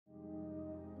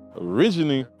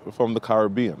Originally from the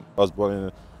Caribbean. I was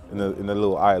born in a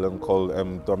little island called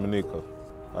Dominica.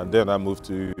 And then I moved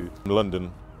to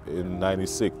London in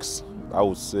 '96. I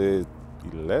would say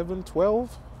 11,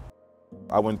 12.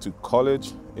 I went to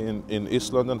college in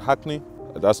East London, Hackney.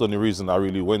 That's the only reason I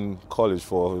really went to college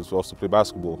for, was to play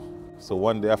basketball. So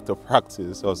one day after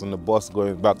practice, I was on the bus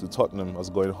going back to Tottenham. I was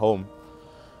going home.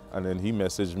 And then he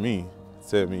messaged me,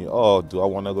 said me, oh, do I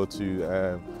want to go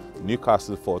to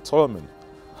Newcastle for a tournament?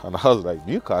 And I was like,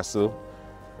 Newcastle?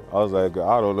 I was like,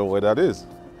 I don't know where that is,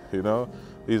 you know?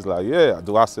 He's like, yeah.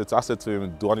 I said to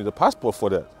him, do I need a passport for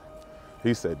that?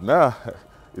 He said, nah,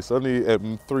 it's only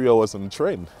 3 hours on the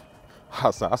train.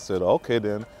 I said, okay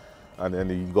then. And then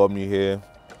he got me here.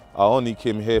 I only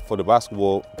came here for the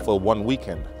basketball for one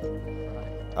weekend.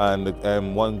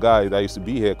 And one guy that used to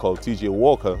be here called TJ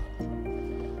Walker,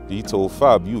 he told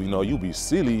Fab, you'll be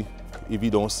silly if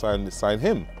you don't sign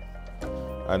him.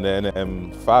 And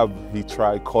then Fab, he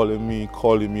tried calling me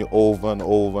over and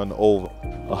over and over.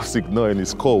 I was ignoring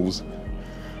his calls.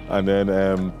 And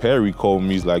then Perry called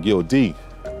me, he's like, yo, D,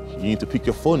 you need to pick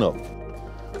your phone up.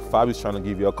 Fab is trying to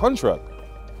give you a contract.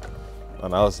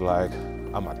 And I was like,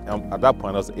 at that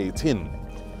point I was 18.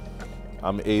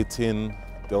 I'm 18,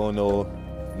 don't know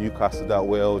Newcastle that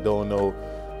well, don't know.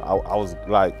 I was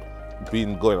like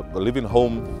living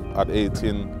home at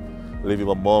 18, living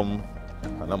with my mom,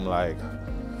 and I'm like,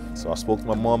 so I spoke to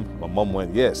my mom. My mom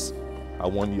went, yes, I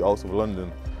want you out of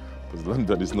London, because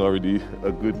London is not really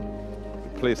a good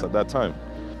place at that time.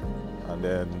 And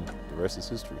then the rest is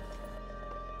history.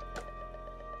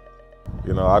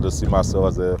 I just see myself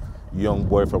as a young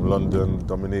boy from London,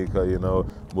 Dominica,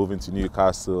 moving to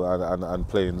Newcastle and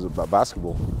playing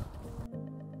basketball.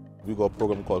 We got a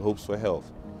program called Hopes for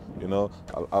Health.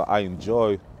 I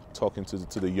enjoy talking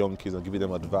to the young kids and giving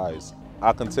them advice.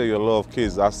 I can tell you a lot of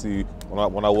kids I see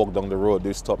when I walk down the road,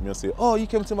 they stop me and say, oh, you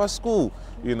came to my school,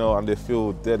 and they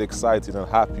feel dead excited and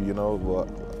happy, but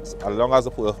as long as I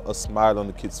put a smile on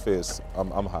the kid's face,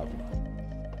 I'm happy.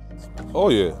 Oh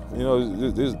yeah,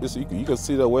 you can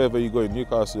see that wherever you go in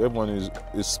Newcastle, everyone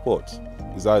is sports.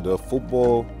 It's either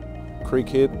football,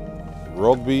 cricket,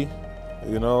 rugby,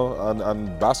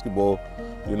 and basketball.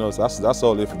 So that's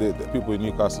all the people in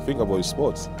Newcastle think about is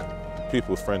sports.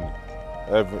 People friendly.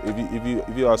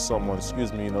 If you ask someone,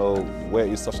 excuse me, where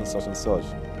is such and such and such,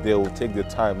 they will take their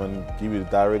time and give you the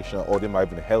direction, or they might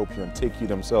even help you and take you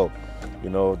themselves.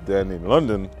 Then in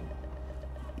London,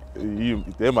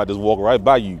 they might just walk right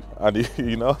by you, and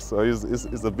so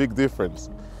it's a big difference.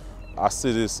 I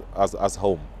see this as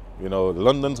home.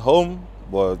 London's home,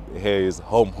 but here is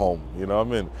home. You know what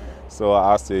I mean? So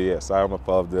I say yes, I am a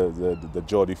part of the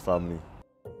Geordie family.